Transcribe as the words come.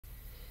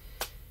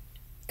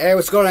Hey,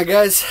 what's going on,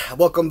 guys?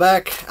 Welcome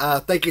back.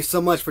 Thank you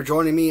so much for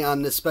joining me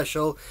on this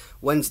special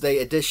Wednesday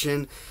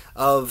edition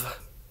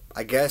of,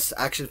 I guess,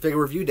 Action Figure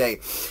Review Day.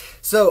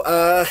 So,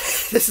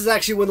 this is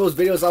actually one of those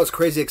videos I was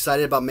crazy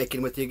excited about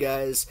making with you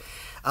guys.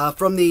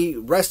 From the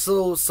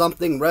Wrestle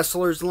Something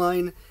Wrestlers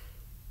line,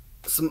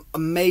 some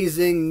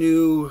amazing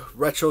new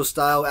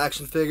retro-style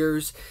action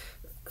figures.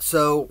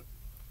 So,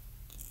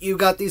 you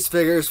got these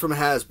figures from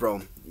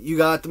Hasbro. You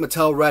got the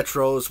Mattel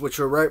Retros, which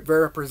are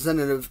very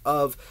representative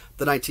of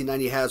the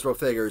 1990 Hasbro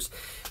figures.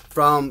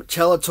 From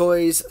Cella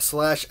Toys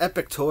 /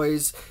 Epic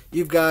Toys,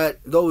 you've got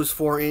those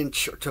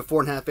 4-inch to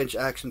 4.5-inch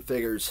action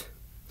figures.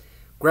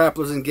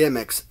 Grapplers and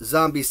Gimmicks,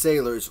 Zombie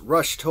Sailors,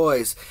 Rush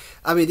Toys.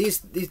 I mean, these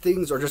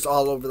things are just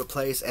all over the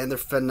place, and they're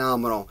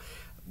phenomenal.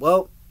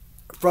 Well,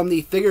 from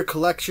the figure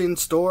collection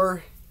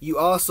store, you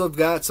also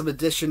got some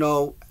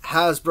additional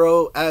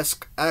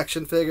Hasbro-esque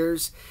action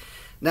figures.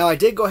 Now, I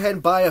did go ahead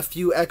and buy a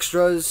few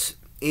extras,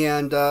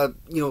 and, a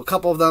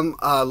couple of them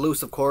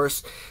loose, of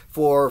course,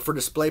 for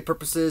display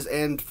purposes,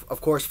 and,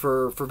 of course,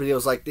 for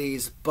videos like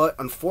these. But,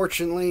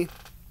 unfortunately,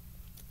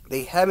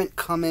 they haven't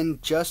come in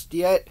just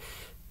yet.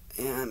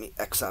 And let me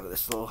X out of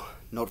this little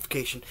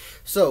notification.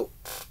 So,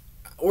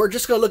 we're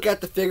just going to look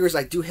at the figures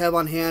I do have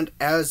on hand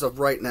as of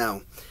right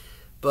now.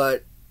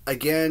 But,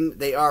 again,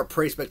 they are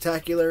pretty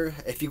spectacular.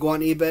 If you go on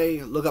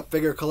eBay, look up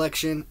figure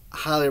collection, I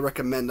highly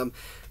recommend them.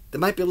 They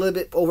might be a little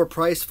bit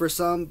overpriced for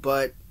some,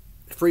 but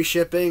free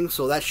shipping,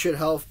 so that should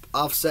help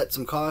offset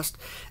some cost,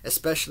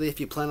 especially if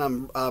you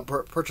plan on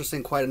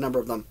purchasing quite a number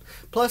of them.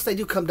 Plus, they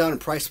do come down in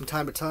price from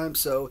time to time,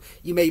 so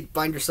you may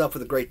find yourself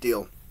with a great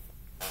deal.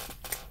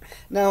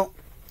 Now,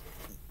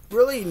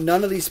 really,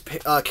 none of these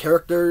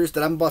characters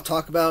that I'm about to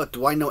talk about,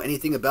 do I know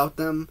anything about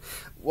them?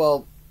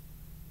 Well,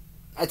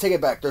 I take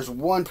it back. There's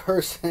one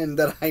person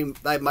that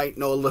I might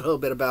know a little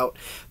bit about,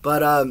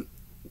 but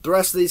the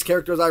rest of these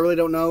characters I really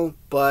don't know,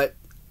 but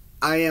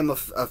I am a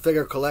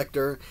figure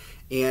collector,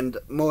 and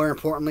more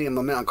importantly, I'm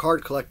a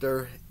card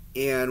collector,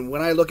 and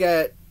when I look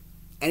at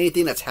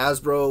anything that's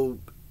Hasbro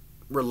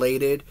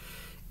related,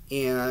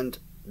 and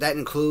that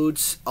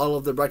includes all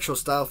of the retro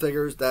style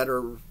figures that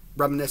are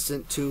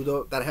reminiscent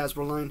to that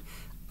Hasbro line,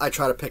 I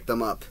try to pick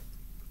them up.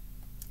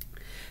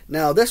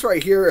 Now, this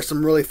right here are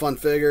some really fun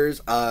figures.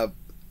 I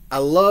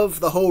love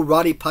the whole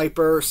Roddy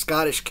Piper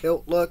Scottish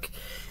kilt look,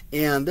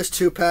 and this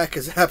 2-pack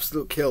is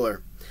absolute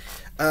killer.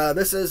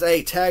 This is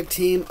a tag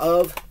team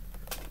of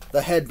the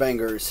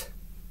Headbangers.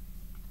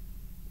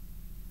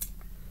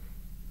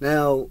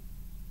 Now,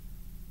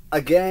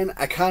 again,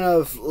 I kind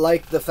of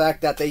like the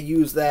fact that they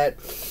use that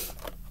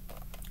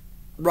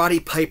Roddy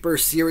Piper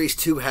Series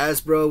 2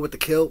 Hasbro with the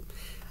kilt.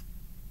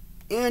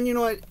 And you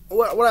know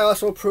what I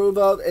also approve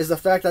of is the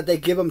fact that they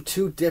give them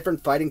 2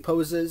 different fighting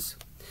poses.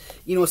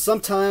 You know,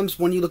 sometimes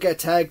when you look at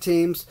tag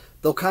teams,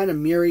 they'll kind of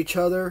mirror each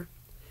other.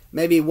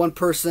 Maybe one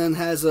person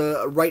has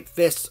a right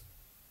fist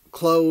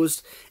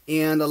closed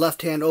and a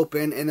left hand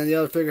open, and then the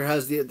other figure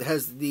has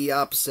the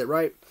opposite,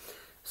 right?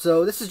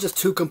 So this is just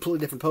 2 completely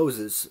different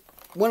poses.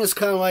 One is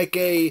kind of like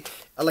a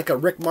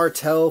Rick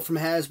Martel from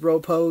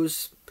Hasbro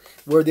pose,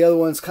 where the other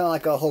one's kind of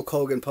like a Hulk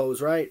Hogan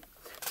pose, right?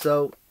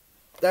 So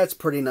that's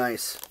pretty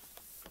nice.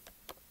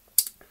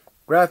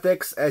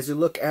 Graphics, as you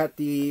look at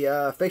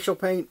the facial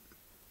paint,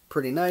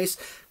 pretty nice.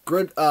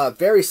 Good,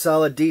 very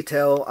solid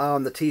detail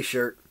on the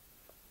t-shirt.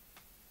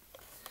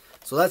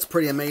 So that's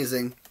pretty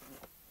amazing.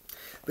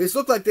 These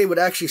look like they would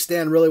actually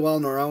stand really well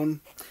on their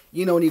own.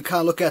 You know, when you kind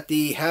of look at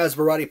the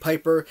Hasbro Roddy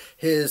Piper,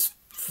 his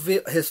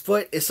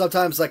foot is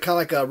sometimes like kind of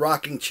like a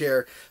rocking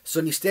chair. So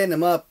when you stand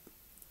him up,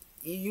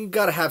 you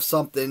got to have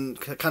something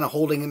kind of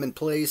holding him in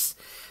place.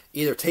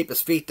 Either tape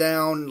his feet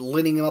down,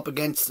 leaning him up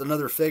against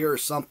another figure or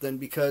something,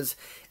 because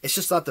it's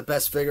just not the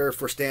best figure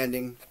for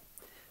standing.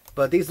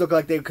 But these look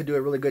like they could do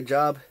a really good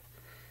job.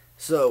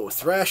 So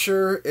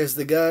Thrasher is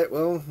the guy.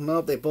 Well,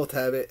 no, they both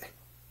have it.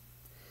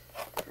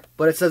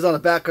 But it says on the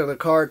back of the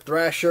card,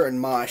 Thrasher and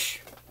Mosh.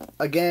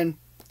 Again,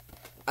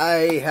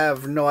 I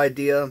have no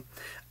idea.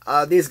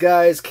 These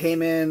guys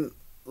came in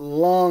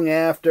long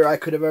after I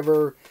could have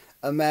ever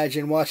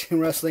imagined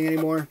watching wrestling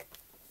anymore.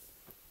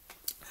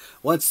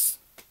 Once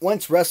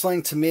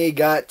wrestling to me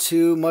got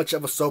too much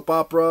of a soap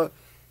opera,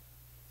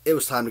 it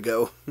was time to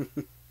go.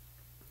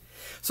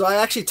 So I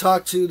actually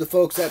talked to the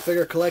folks at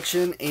Figure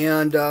Collection,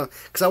 and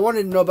because I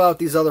wanted to know about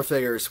these other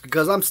figures,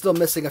 because I'm still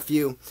missing a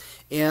few.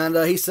 And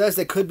he says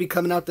they could be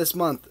coming out this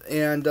month.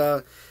 And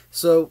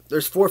so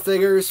there's 4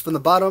 figures from the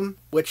bottom,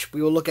 which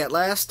we will look at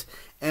last.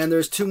 And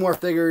there's 2 more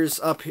figures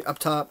up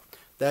top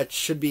that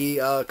should be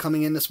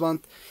coming in this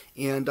month,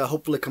 and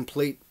hopefully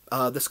complete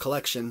this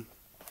collection.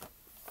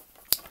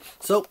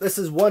 So this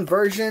is one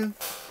version.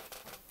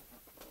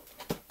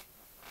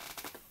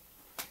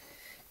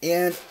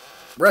 And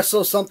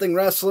Wrestle Something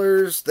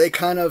Wrestlers, they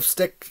kind of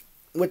stick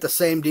with the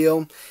same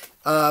deal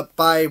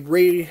by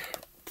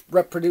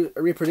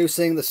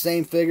reproducing the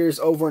same figures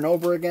over and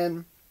over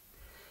again.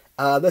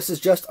 This is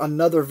just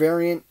another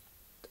variant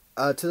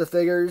to the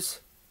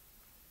figures.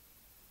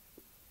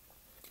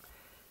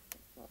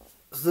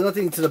 So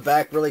nothing to the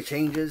back really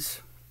changes.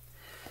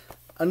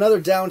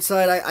 Another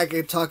downside I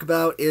could talk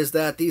about is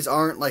that these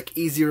aren't like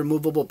easy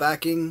removable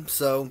backing,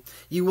 so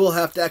you will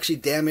have to actually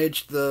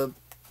damage the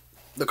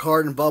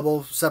card and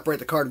bubble, separate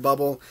the card and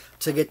bubble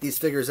to get these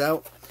figures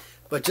out.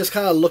 But just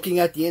kind of looking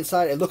at the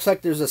inside, it looks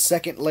like there's a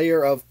second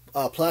layer of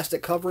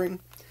plastic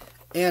covering.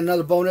 And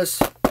another bonus,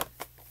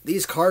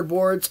 these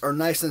cardboards are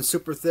nice and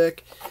super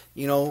thick.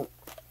 You know,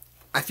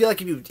 I feel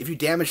like if you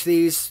damage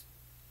these,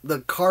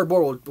 the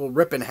cardboard will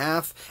rip in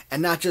half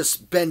and not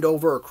just bend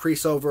over or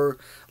crease over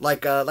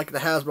like the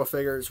Hasbro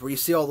figures where you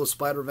see all those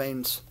spider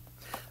veins.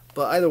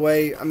 But either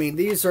way, I mean,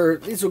 these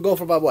will go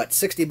for about what,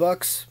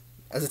 $60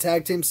 as a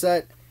tag team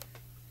set.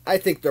 I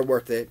think they're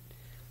worth it.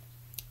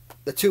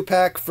 The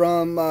 2-pack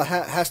from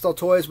Hasbro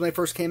Toys when they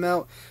first came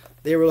out,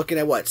 they were looking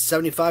at what,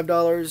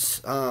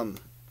 $75.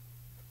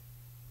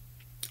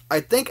 I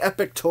think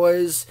Epic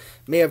Toys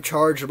may have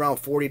charged around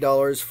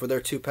 $40 for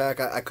their 2-pack.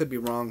 I could be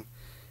wrong,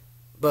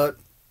 but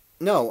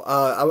no,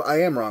 I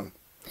am wrong,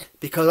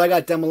 because I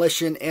got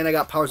Demolition and I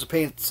got Powers of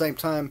Pain at the same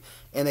time,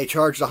 and they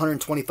charged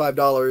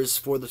 $125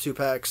 for the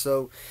 2-pack.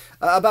 So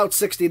about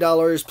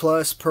 $60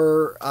 plus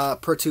per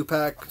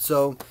 2-pack.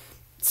 So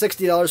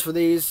 $60 for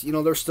these. You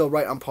know, they're still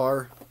right on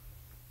par.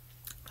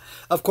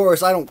 Of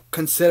course, I don't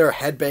consider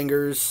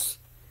Headbangers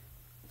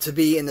to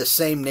be in the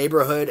same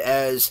neighborhood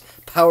as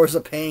Powers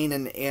of Pain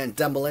and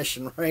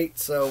Demolition, right?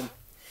 So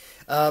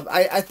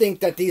I think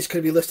that these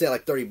could be listed at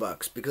like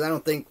 $30, because I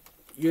don't think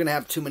you're going to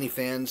have too many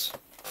fans.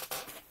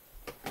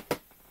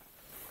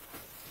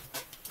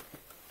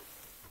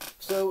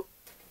 So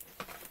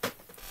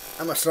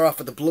I'm going to start off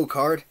with the blue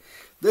card.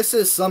 This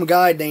is some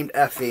guy named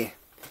Effie.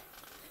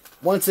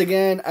 Once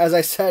again, as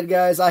I said,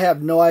 guys, I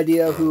have no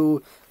idea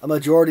who a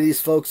majority of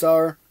these folks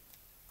are.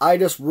 I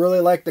just really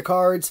like the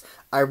cards.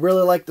 I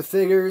really like the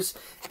figures,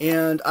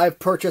 and I've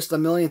purchased a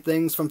million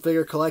things from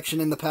Figure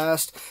Collection in the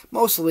past.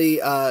 Mostly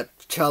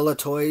Chella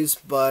toys,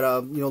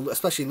 but you know,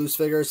 especially loose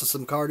figures and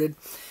some carded.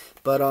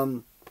 But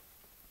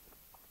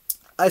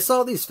I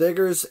saw these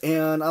figures,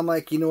 and I'm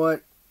like, you know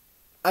what?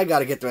 I got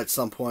to get them at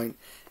some point.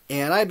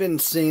 And I've been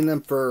seeing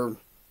them for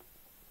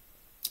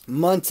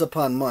months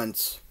upon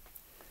months.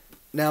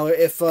 Now,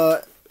 if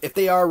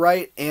they are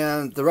right,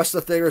 and the rest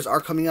of the figures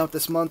are coming out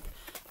this month,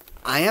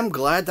 I am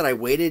glad that I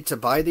waited to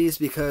buy these,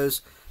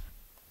 because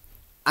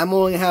I'm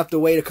only going to have to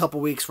wait a couple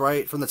weeks,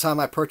 right, from the time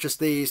I purchase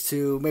these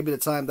to maybe the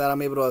time that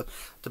I'm able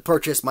to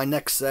purchase my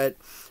next set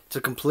to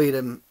complete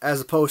them,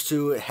 as opposed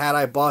to had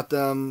I bought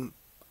them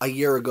a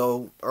year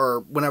ago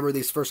or whenever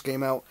these first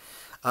came out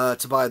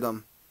to buy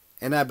them.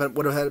 And I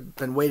would have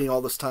been waiting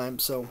all this time,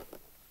 so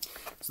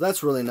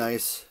that's really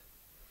nice.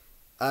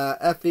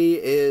 Effie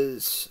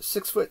is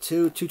 6'2",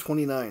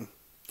 229.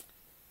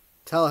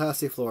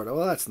 Tallahassee, Florida.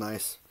 Well, that's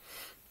nice.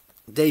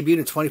 Debuted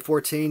in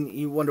 2014.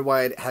 You wonder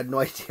why I had no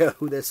idea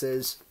who this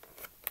is.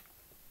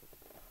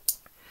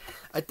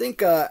 I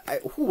think,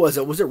 who was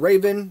it? Was it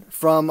Raven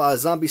from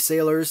Zombie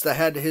Sailors that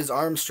had his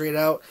arms straight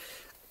out?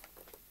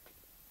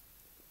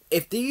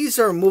 If these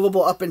are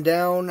movable up and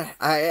down,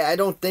 I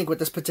don't think with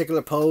this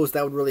particular pose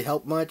that would really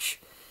help much.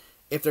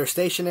 If they're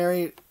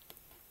stationary,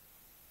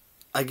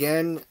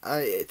 again,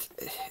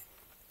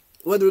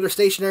 whether they're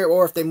stationary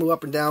or if they move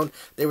up and down,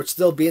 they would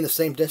still be in the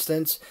same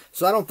distance.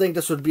 So I don't think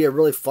this would be a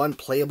really fun,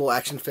 playable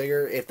action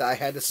figure if I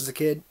had this as a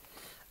kid.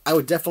 I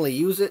would definitely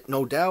use it,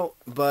 no doubt,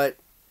 but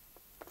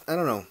I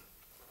don't know.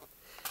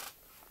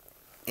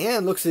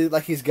 And looks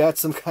like he's got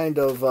some kind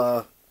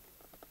of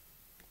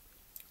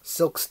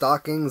silk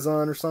stockings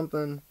on or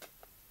something.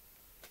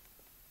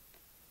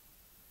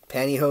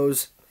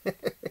 Pantyhose.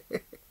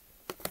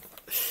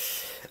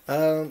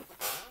 And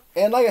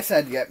like I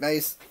said, yeah,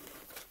 nice.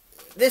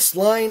 This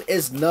line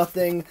is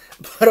nothing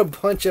but a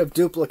bunch of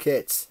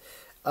duplicates,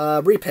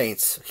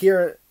 repaints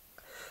here,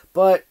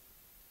 but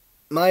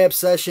my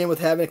obsession with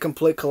having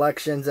complete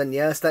collections, and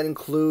yes, that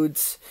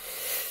includes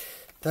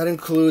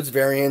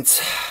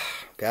variants.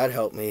 God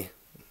help me.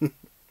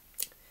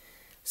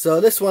 So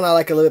this one I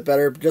like a little bit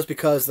better, just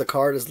because the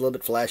card is a little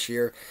bit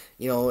flashier.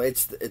 You know,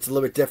 it's a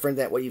little bit different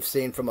than what you've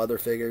seen from other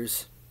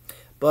figures,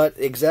 but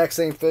exact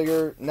same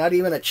figure. Not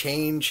even a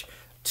change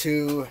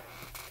to.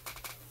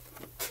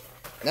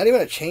 Not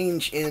even a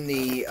change in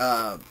the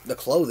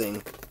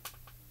clothing.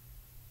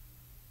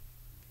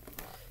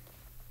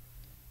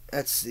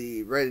 Let's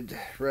see, red,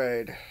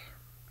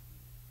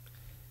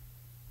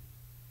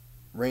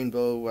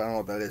 rainbow. I don't know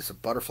what that is, a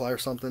butterfly or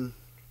something.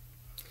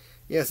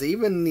 Yes,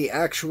 even the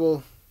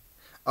actual.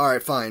 All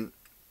right, fine.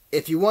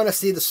 If you want to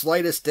see the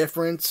slightest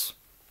difference,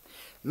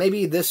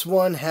 maybe this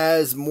one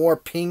has more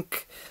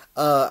pink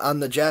on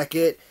the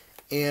jacket,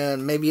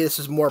 and maybe this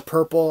is more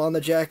purple on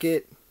the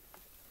jacket.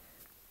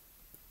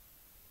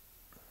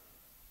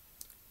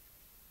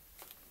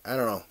 I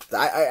don't know.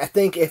 I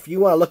think if you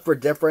want to look for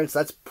difference,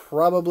 that's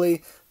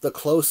probably the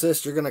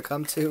closest you're going to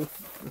come to.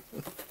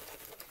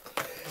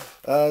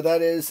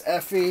 That is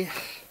Effie.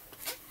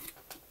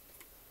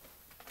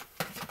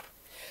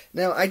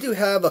 Now, I do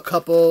have a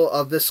couple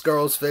of this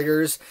girl's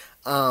figures.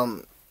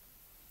 I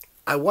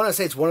want to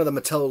say it's one of the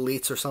Mattel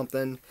Elites or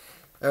something.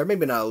 Or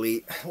maybe not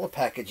Elite. What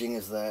packaging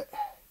is that?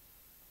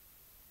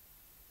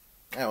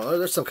 I don't know.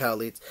 There's some kind of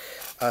leads,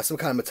 some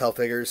kind of Mattel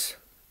figures.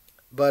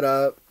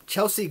 But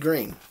Chelsea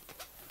Green.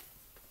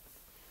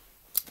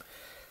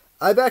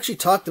 I've actually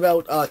talked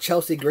about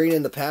Chelsea Green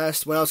in the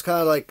past when I was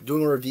kind of like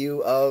doing a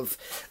review of,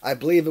 I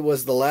believe it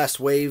was the last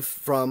wave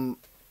from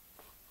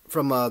the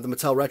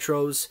Mattel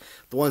Retros,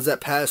 the ones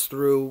that passed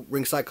through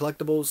Ringside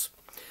Collectibles.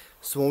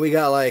 So when we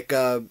got like,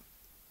 no,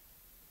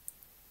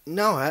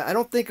 I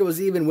don't think it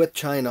was even with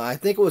China. I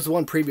think it was the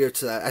one previous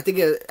to that. I think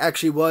it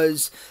actually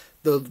was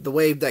the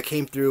wave that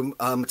came through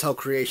Mattel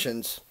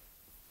Creations.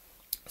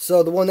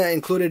 So the one that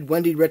included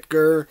Wendy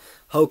Rittger,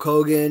 Hulk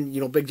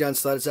Hogan, Big John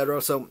Studd,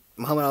 etc. So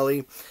Muhammad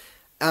Ali.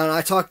 And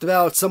I talked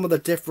about some of the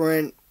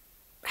different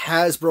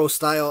Hasbro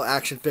style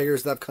action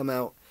figures that have come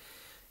out.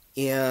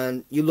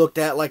 And you looked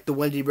at like the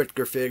Wendy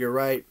Rittger figure,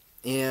 right?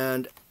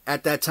 And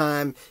at that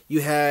time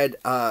you had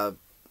I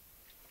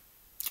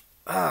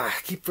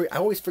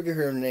always forget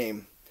her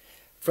name.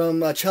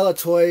 From Chella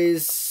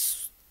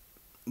Toys,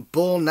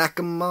 Bull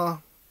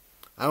Nakama.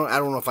 I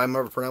don't know if I'm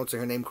ever pronouncing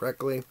her name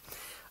correctly.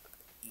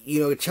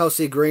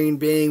 Chelsea Green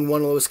being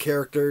one of those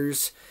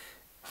characters.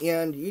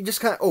 And you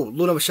just kind of... Oh,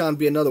 Luna Vachon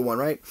be another one,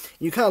 right?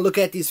 You kind of look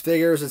at these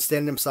figures and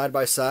stand them side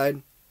by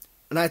side.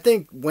 And I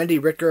think Wendy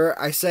Rittger,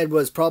 I said,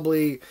 was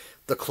probably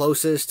the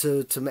closest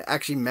to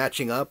actually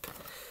matching up.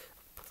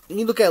 And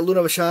you look at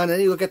Luna Vachon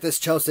and you look at this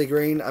Chelsea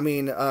Green. I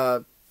mean,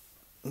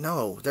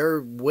 no,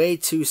 they're way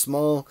too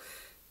small,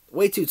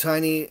 way too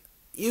tiny.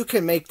 You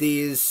can make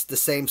these the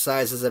same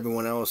size as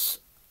everyone else.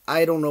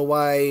 I don't know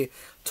why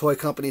toy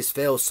companies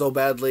fail so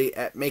badly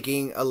at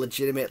making a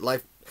legitimate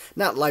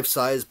not life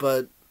size,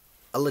 but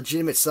a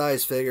legitimate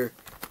size figure.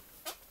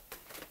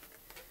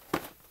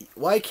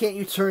 Why can't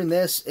you turn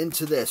this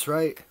into this,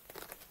 right?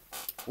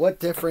 What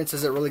difference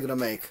is it really going to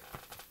make?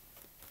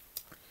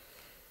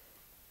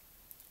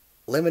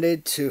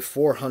 Limited to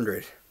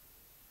 400.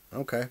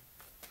 Okay.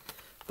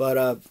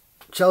 But,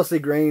 Chelsea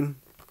Green.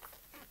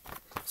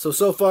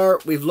 So far,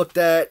 we've looked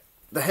at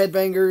the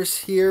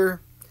headbangers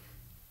here.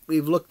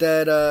 We've looked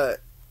at,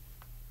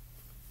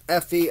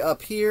 Effie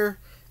up here.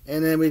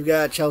 And then we've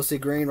got Chelsea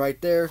Green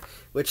right there.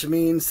 Which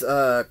means,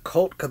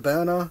 Colt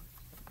Cabana.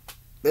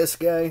 This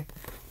guy.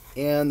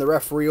 And the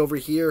referee over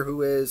here,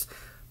 who is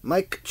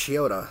Mike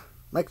Chioda.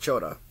 Mike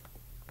Chioda.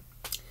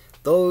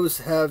 Those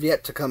have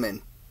yet to come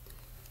in.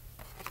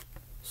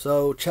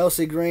 So,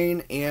 Chelsea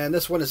Green, and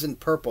this one is in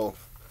purple.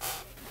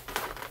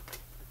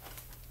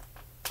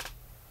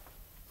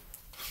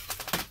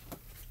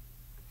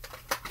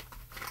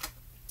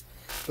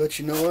 But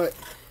you know what?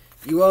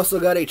 You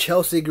also got a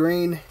Chelsea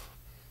Green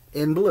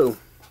in blue.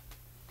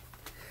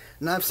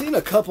 Now, I've seen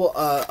a couple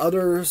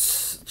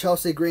others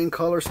Chelsea Green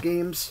color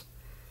schemes.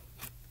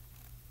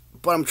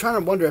 But I'm trying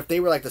to wonder if they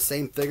were like the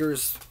same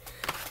figures.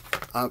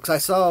 Because I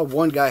saw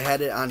one guy had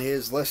it on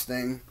his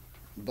listing.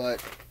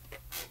 But,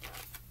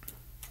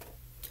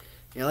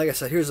 like I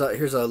said, here's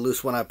a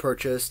loose one I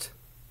purchased.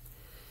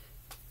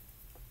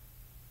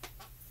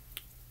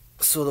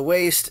 So the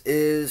waist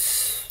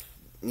is,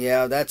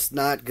 yeah, that's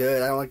not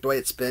good. I don't like the way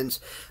it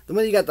spins. The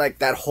way you got like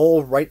that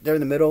hole right there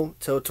in the middle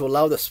to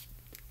allow this.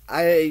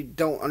 I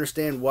don't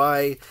understand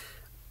why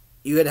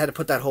you had to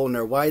put that hole in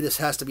there. Why this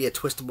has to be a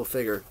twistable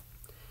figure.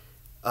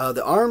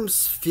 The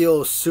arms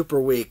feel super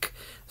weak.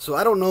 So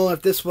I don't know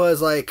if this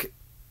was like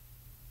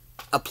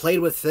a played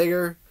with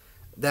figure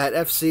that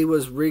FC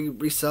was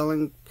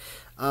reselling.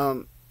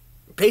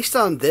 Based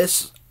on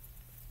this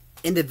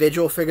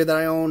individual figure that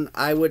I own,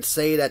 I would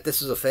say that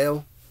this is a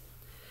fail.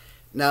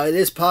 Now it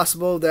is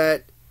possible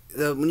that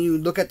when you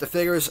look at the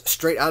figures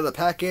straight out of the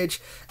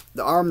package,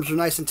 the arms are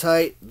nice and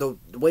tight, the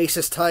waist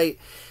is tight,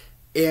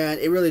 and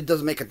it really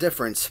doesn't make a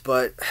difference.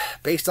 But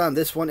based on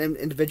this one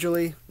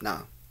individually,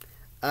 no.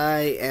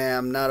 I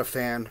am not a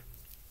fan.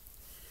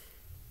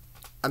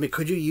 I mean,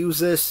 could you use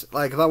this?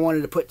 Like, if I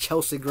wanted to put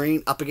Chelsea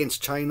Green up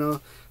against China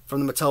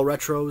from the Mattel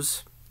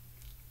Retros,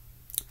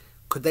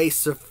 could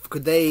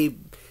they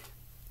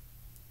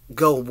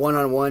go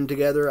one-on-one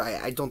together?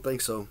 I don't think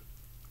so.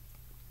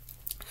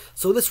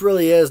 So this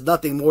really is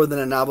nothing more than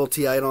a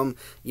novelty item.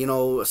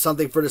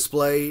 Something for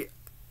display.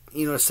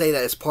 Say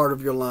that it's part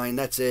of your line.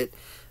 That's it.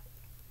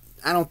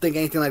 I don't think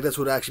anything like this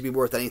would actually be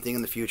worth anything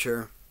in the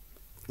future.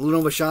 Luna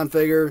Vachon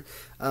figure.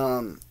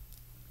 Who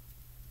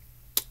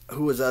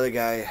was the other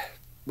guy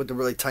with the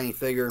really tiny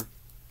figure?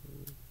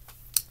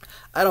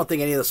 I don't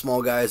think any of the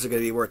small guys are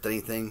going to be worth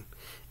anything.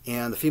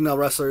 And the female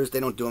wrestlers, they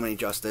don't do them any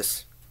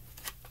justice.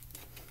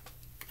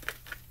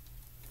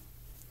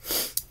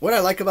 What I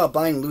like about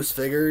buying loose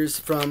figures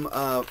from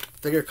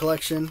Figure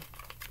Collection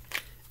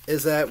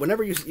is that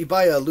whenever you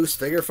buy a loose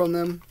figure from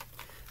them,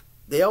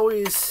 they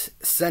always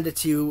send it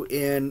to you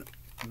in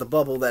the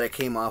bubble that it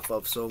came off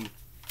of. So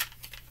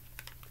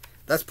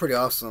that's pretty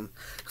awesome.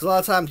 Because a lot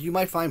of times you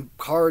might find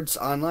cards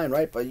online,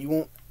 right? But you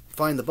won't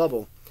find the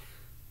bubble.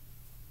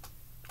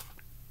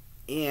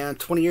 And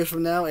 20 years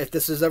from now, if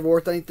this is ever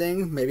worth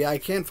anything, maybe I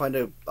can find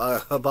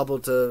a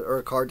bubble or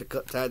a card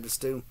to add this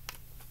to.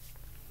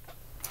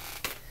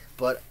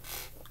 But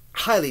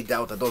highly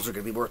doubt that those are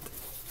going to be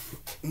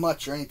worth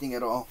much or anything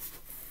at all.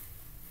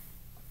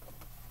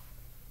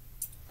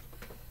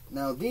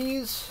 Now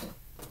these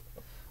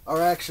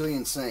are actually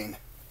insane.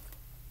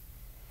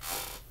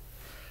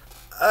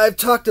 I've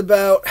talked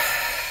about,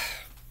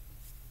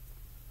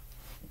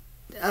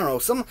 I don't know,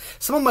 some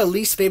of my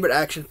least favorite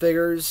action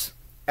figures.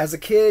 As a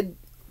kid,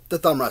 the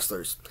thumb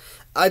wrestlers.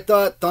 I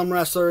thought thumb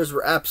wrestlers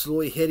were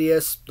absolutely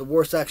hideous, the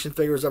worst action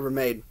figures ever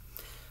made.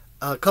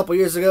 A couple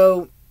years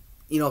ago,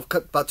 you know,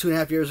 about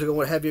 2.5 years ago,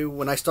 what have you,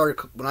 when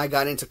I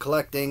got into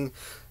collecting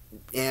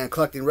and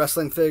collecting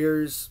wrestling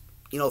figures,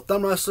 you know,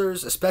 thumb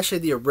wrestlers, especially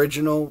the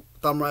original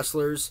thumb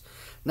wrestlers,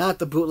 not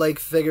the bootleg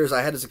figures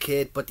I had as a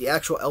kid, but the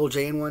actual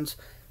LJN ones,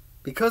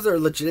 because they're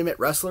legitimate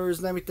wrestlers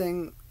and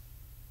everything,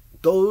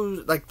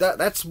 those, like,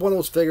 that's one of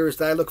those figures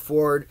that I look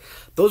forward.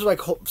 Those are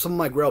like some of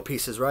my grail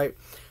pieces, right?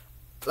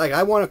 Like,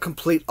 I want to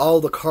complete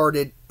all the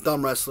carded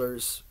thumb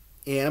wrestlers,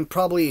 and I'm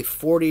probably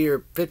 40 or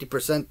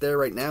 50% there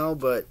right now,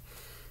 but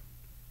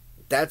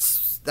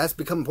that's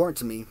become important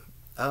to me.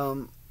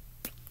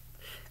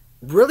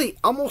 Really,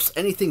 almost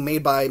anything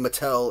made by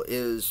Mattel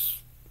is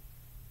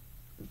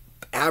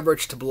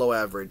average to below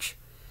average.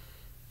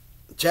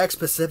 Jakks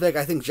Pacific,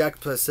 I think Jakks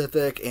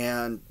Pacific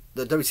and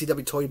the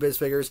WCW Toy Biz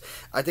figures,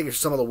 I think are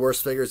some of the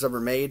worst figures ever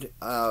made.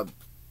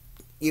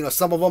 You know,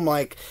 some of them,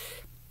 like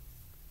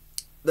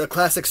the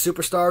classic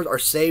superstars, are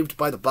saved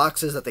by the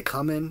boxes that they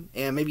come in,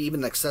 and maybe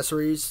even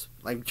accessories,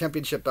 like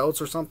championship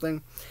belts or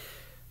something.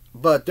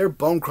 But they're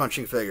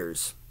bone-crunching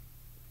figures.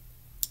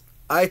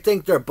 I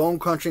think their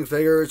bone-crunching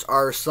figures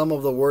are some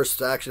of the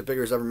worst action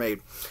figures ever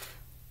made.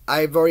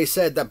 I've already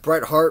said that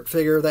Bret Hart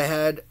figure they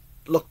had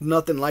looked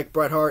nothing like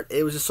Bret Hart.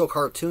 It was just so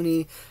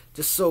cartoony,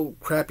 just so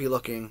crappy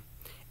looking.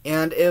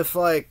 And if,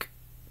 like,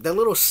 that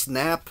little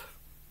snap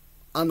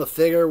on the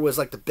figure was,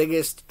 like, the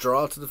biggest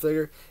draw to the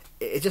figure,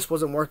 it just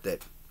wasn't worth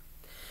it.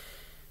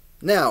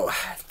 Now,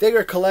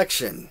 figure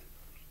collection.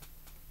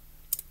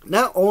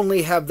 Not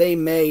only have they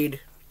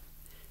made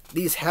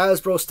these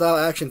Hasbro style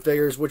action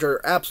figures, which are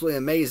absolutely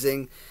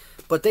amazing,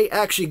 but they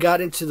actually got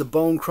into the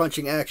bone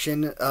crunching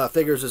action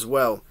figures as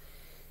well.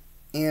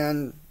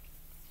 And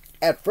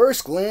at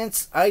first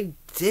glance, I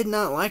did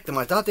not like them.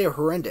 I thought they were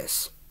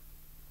horrendous.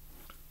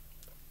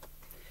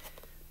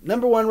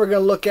 Number one we're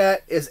going to look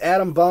at is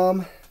Atom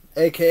Bomb,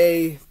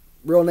 aka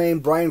real name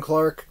Brian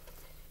Clark.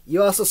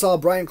 You also saw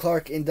Brian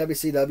Clark in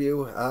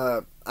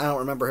WCW. I don't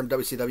remember him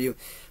WCW.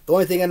 The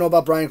only thing I know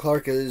about Brian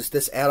Clark is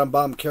this Atom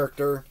Bomb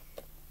character.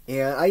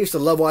 And I used to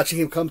love watching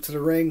him come to the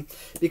ring,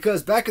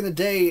 because back in the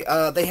day,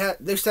 they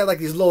used to have like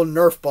these little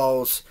Nerf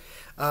balls,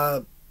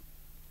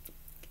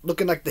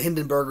 looking like the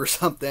Hindenburg or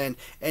something,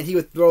 and he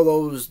would throw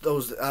those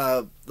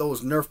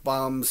Nerf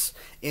bombs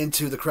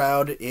into the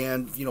crowd,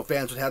 and you know,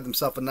 fans would have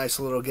themselves a nice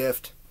little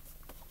gift.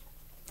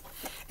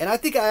 And I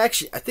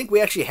think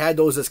we actually had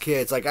those as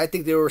kids. Like, I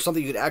think they were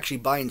something you could actually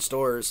buy in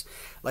stores,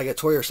 like a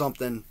toy or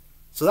something.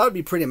 So that would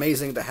be pretty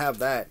amazing to have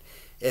that,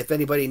 if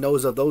anybody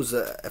knows of those,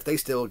 if they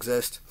still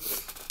exist.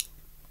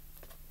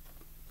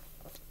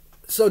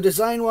 So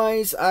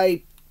design-wise,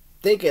 I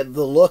think the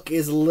look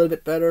is a little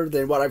bit better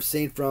than what I've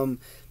seen from,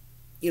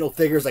 you know,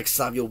 figures like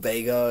Savio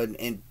Vega,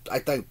 and I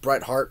think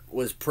Bret Hart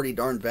was pretty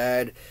darn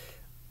bad.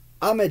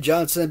 Ahmed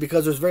Johnson,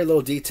 because there's very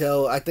little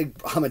detail, I think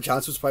Ahmed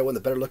Johnson was probably one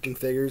of the better looking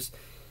figures.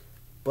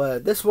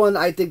 But this one,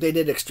 I think they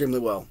did extremely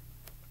well.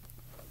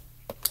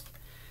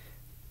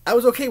 I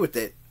was okay with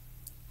it.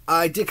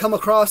 I did come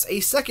across a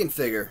second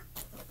figure,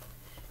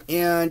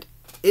 and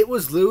it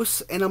was loose,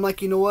 and I'm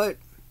like, you know what?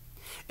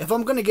 If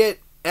I'm going to get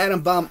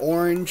Atom Bomb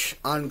Orange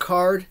on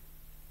card,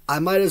 I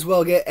might as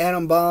well get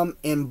Atom Bomb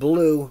in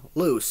blue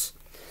loose.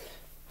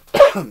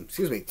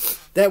 Excuse me.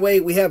 That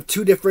way we have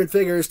two different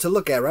figures to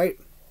look at, right?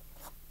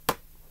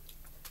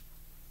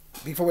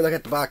 Before we look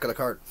at the back of the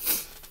card.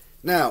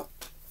 Now,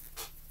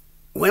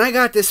 when I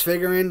got this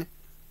figure in,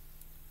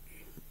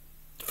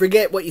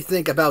 forget what you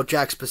think about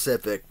Jakks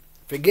Pacific.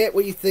 Forget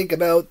what you think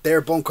about their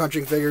bone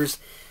crunching figures.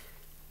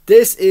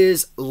 This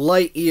is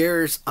light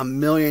years a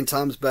million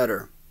times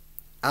better.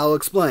 I'll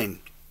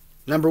explain.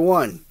 Number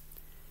one,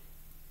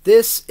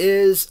 this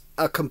is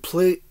a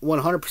complete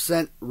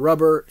 100%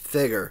 rubber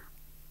figure.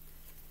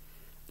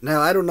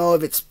 Now, I don't know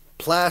if it's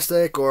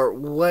plastic or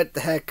what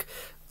the heck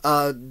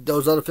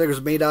those other figures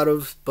are made out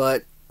of,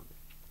 but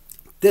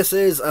this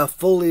is a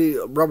fully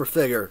rubber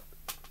figure.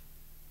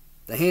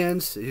 The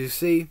hands, as you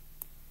see,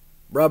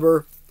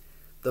 rubber.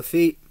 The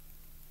feet.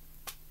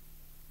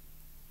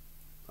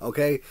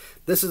 Okay,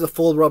 this is a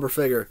full rubber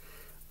figure.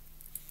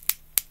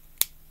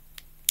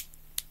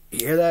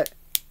 You hear that?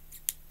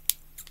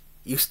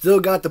 You still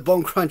got the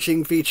bone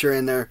crunching feature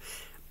in there.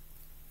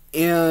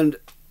 And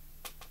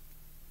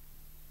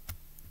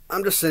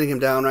I'm just sitting him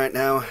down right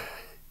now.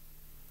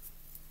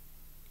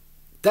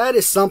 That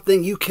is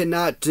something you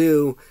cannot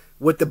do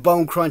with the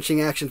bone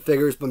crunching action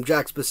figures from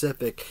Jakks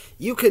Pacific.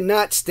 You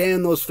cannot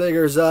stand those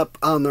figures up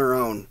on their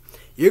own.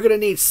 You're going to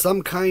need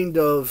some kind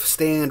of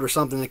stand or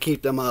something to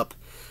keep them up.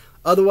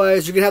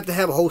 Otherwise, you're going to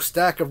have a whole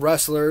stack of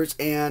wrestlers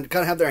and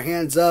kind of have their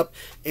hands up,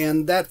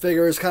 and that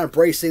figure is kind of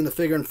bracing the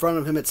figure in front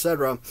of him,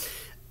 etc.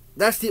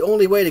 That's the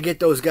only way to get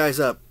those guys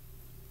up.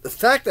 The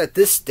fact that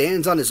this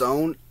stands on his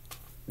own,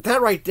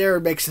 that right there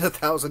makes it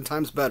 1,000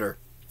 times better.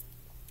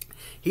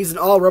 He's an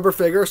all rubber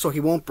figure, so he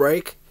won't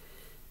break.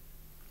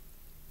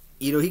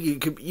 You know,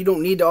 you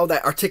don't need all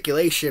that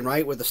articulation,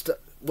 right,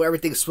 where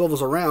everything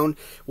swivels around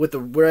with the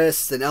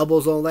wrists and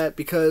elbows and all that,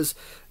 because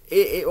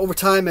over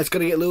time it's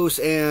gonna get loose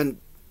and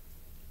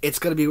it's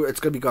gonna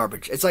be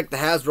garbage. It's like the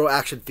Hasbro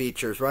action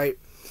features, right?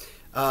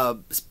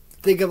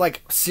 Think of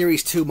like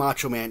Series 2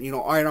 Macho Man. You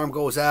know, Iron Arm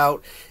goes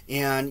out,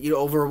 and you know,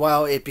 over a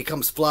while it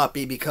becomes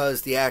floppy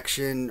because the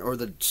action or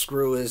the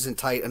screw isn't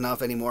tight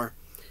enough anymore.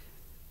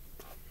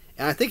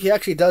 And I think he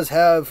actually does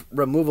have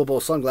removable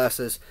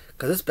sunglasses,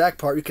 because this back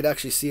part you could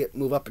actually see it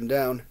move up and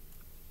down.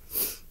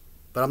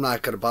 But I'm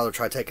not gonna bother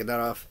try taking that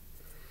off.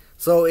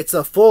 So it's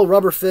a full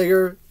rubber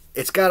figure.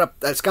 It's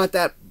got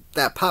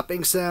that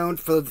popping sound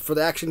for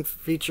the action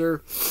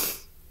feature.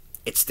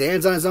 It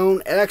stands on its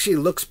own. It actually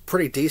looks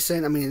pretty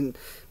decent. I mean,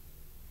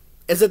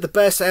 is it the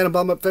best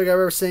Annabelle figure I've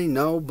ever seen?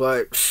 No,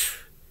 but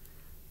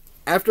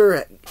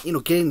after, you know,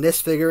 getting this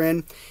figure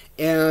in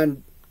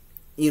and,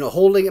 you know,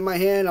 holding it in my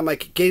hand, I'm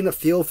like getting the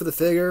feel for the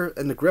figure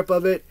and the grip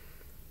of it.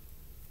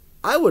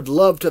 I would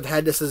love to have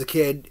had this as a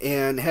kid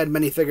and had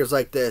many figures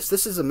like this.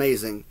 This is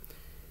amazing.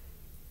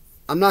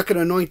 I'm not going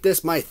to anoint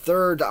this my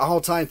third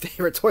all-time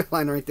favorite toy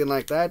line or anything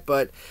like that,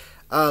 but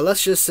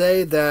let's just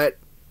say that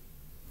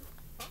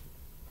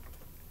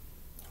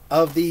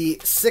of the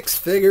 6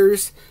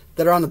 figures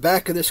that are on the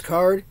back of this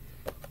card,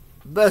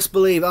 best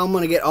believe I'm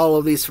going to get all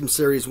of these from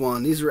Series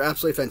 1. These are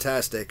absolutely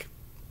fantastic.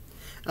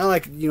 I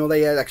like, you know,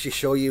 they actually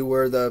show you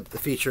where the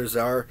features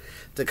are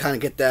to kind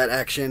of get that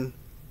action.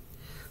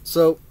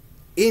 So,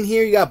 in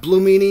here you got Blue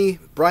Meanie,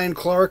 Brian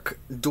Clark,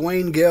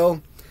 Dwayne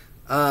Gill,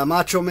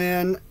 Macho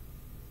Man,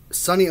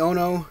 Sonny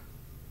Ono,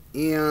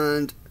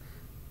 and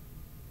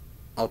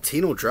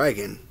Ultimo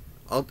Dragon.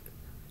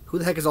 Who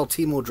the heck is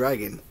Ultimo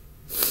Dragon?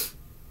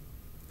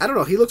 I don't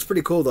know. He looks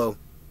pretty cool, though.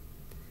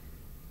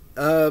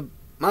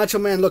 Macho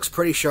Man looks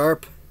pretty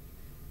sharp,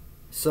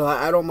 so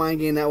I don't mind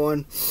getting that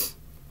one.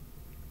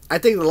 I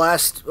think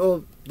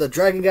the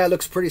Dragon guy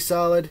looks pretty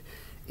solid,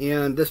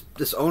 and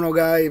this Ono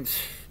guy,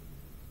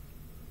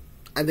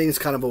 I think it's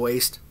kind of a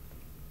waste.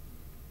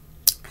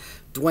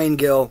 Dwayne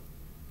Gill.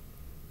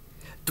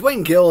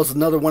 Dwayne Gill is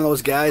another one of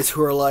those guys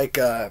who are like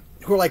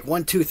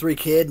 1, 2, 3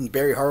 Kid and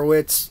Barry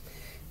Horowitz.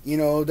 You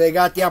know, they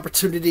got the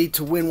opportunity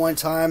to win one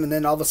time, and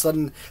then all of a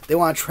sudden they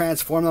want to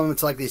transform them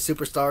into like these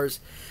superstars.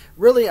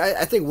 Really,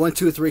 I think 1,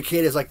 2, 3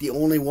 Kid is like the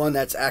only one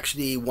that's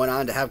actually went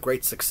on to have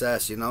great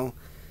success. You know,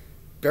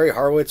 Barry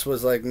Horowitz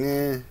was like,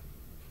 meh,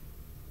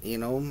 you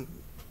know,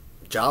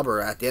 jobber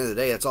at the end of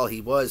the day. That's all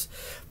he was.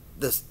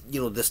 This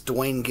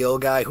Dwayne Gill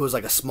guy who was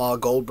like a small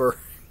Goldberg.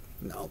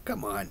 No,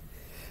 come on.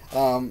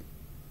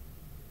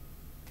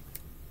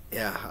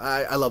 Yeah,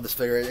 I love this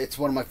figure. It's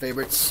one of my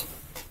favorites.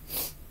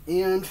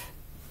 And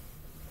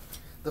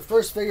the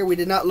first figure we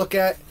did not look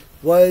at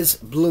was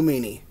Blue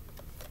Meanie.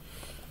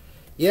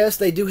 Yes,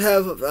 they do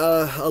have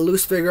a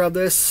loose figure of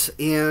this,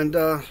 and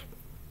I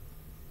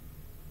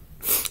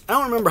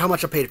don't remember how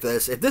much I paid for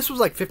this. If this was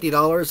like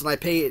 $50 and I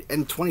paid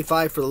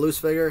 $25 for the loose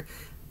figure,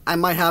 I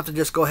might have to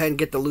just go ahead and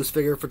get the loose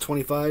figure for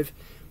 $25.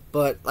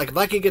 But like if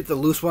I could get the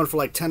loose one for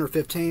like $10 or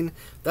 $15,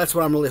 that's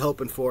what I'm really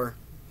hoping for.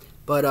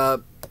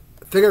 But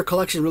Figure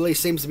Collection really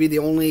seems to be the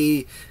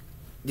only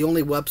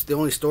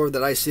store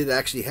that I see that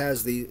actually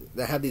has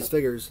that have these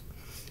figures.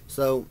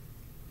 So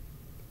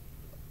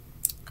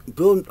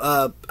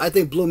I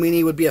think Blue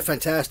Meanie would be a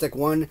fantastic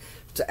one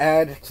to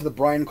add to the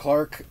Brian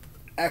Clark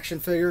action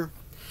figure.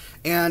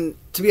 And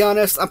to be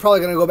honest, I'm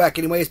probably going to go back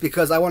anyways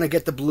because I want to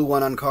get the blue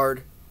one on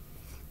card.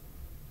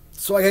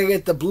 So I got to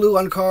get the blue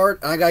on card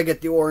and I got to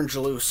get the orange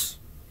loose.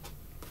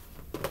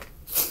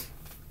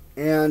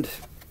 And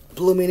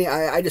Blue Meanie,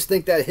 I just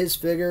think that his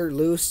figure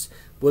loose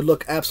would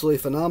look absolutely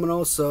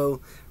phenomenal. So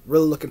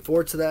really looking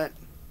forward to that.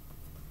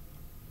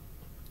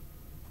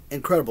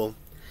 Incredible.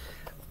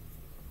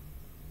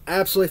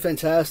 Absolutely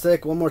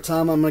fantastic. One more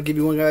time, I'm going to give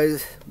you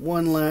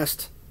one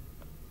last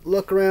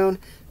look around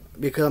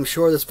because I'm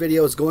sure this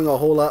video is going a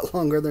whole lot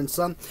longer than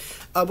some.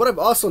 What I've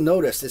also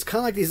noticed is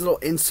kind of like these little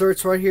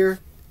inserts right here.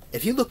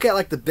 If you look at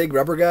like the big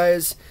rubber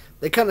guys,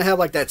 they kind of have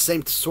like that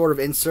same sort of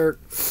insert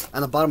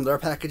on the bottom of their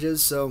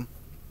packages. So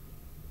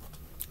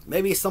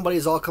maybe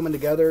somebody's all coming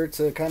together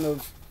to kind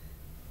of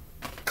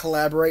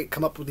collaborate,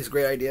 come up with these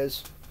great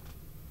ideas.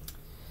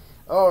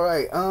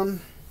 Alright,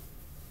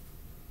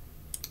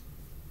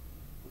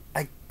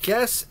 I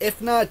guess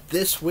if not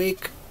this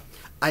week,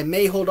 I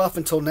may hold off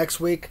until next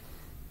week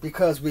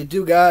because we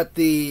do got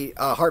the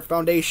Heart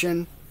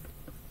Foundation.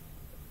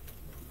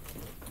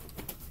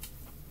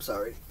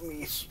 Sorry, let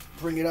me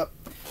bring it up.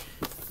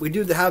 We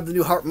do have the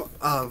new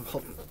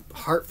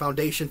Heart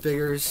Foundation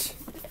figures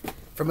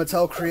from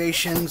Mattel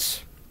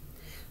Creations.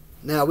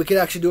 Now, we could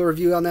actually do a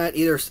review on that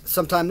either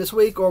sometime this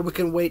week or we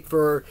can wait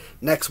for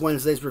next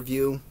Wednesday's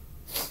review.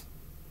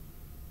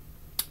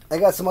 I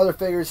got some other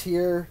figures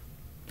here.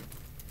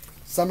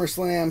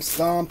 SummerSlam,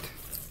 Stomp,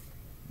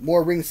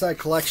 more ringside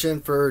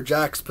collection for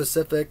Jakks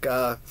Pacific,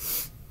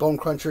 Bone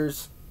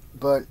Crunchers,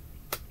 but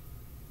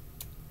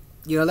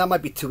you know, that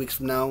might be 2 weeks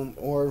from now,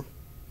 or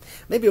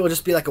maybe it will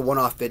just be like a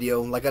one-off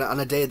video, like on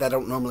a day that I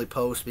don't normally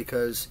post,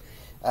 because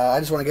I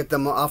just want to get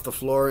them off the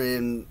floor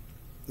and,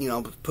 you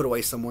know, put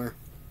away somewhere.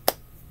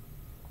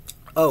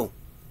 Oh,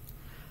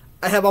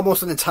 I have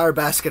almost an entire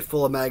basket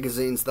full of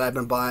magazines that I've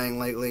been buying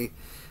lately.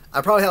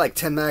 I probably had like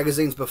 10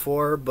 magazines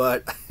before,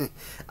 but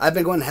I've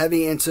been going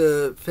heavy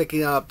into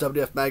picking up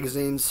WWF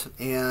magazines,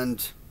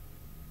 and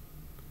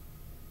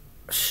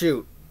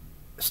shoot,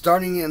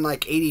 starting in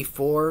like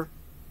 84,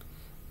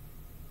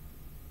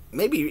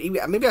 maybe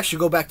I should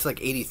go back to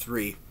like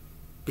 83,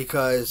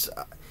 because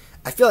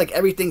I feel like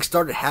everything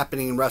started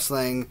happening in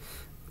wrestling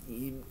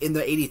in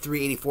the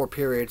 83, 84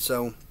 period.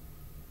 So,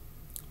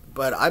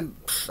 but I'm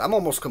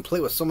almost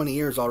complete with so many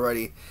years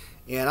already,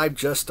 and I've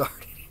just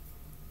started.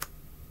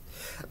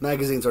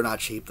 Magazines are not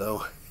cheap,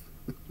 though.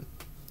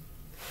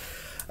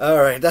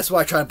 Alright, that's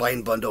why I try to buy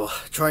in bundle.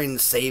 Try and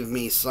save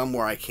me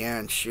somewhere I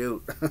can.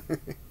 Shoot.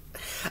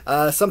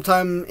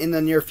 Sometime in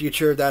the near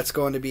future, that's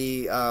going to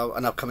be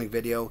an upcoming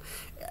video.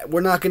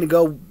 We're not going to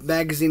go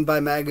magazine by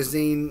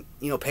magazine,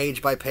 you know,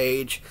 page by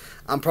page.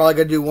 I'm probably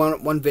going to do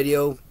one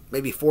video,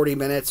 maybe 40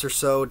 minutes or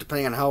so,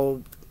 depending on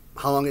how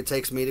long it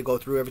takes me to go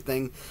through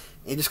everything,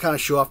 and just kind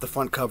of show off the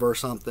front cover or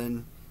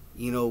something.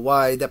 You know,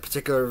 why that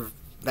particular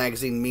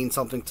magazine means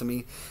something to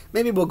me.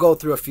 Maybe we'll go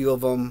through a few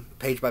of them,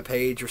 page by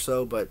page or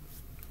so, but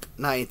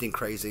not anything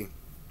crazy.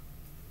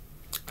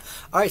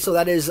 Alright, so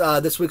that is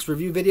this week's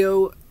review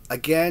video.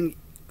 Again,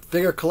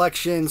 figure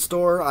collection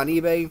store on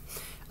eBay.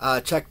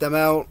 Check them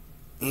out.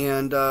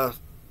 And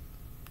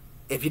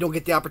if you don't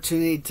get the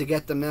opportunity to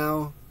get them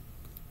now,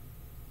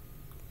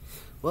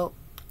 well,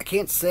 I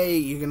can't say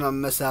you're going to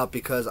miss out,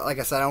 because, like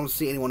I said, I don't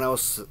see anyone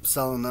else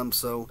selling them.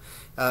 So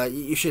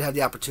you should have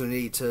the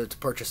opportunity to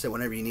purchase it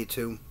whenever you need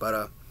to.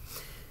 But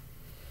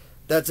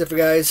that's it for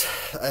guys.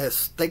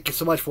 Thank you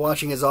so much for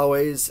watching, as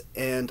always.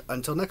 And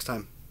until next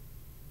time,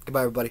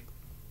 goodbye, everybody.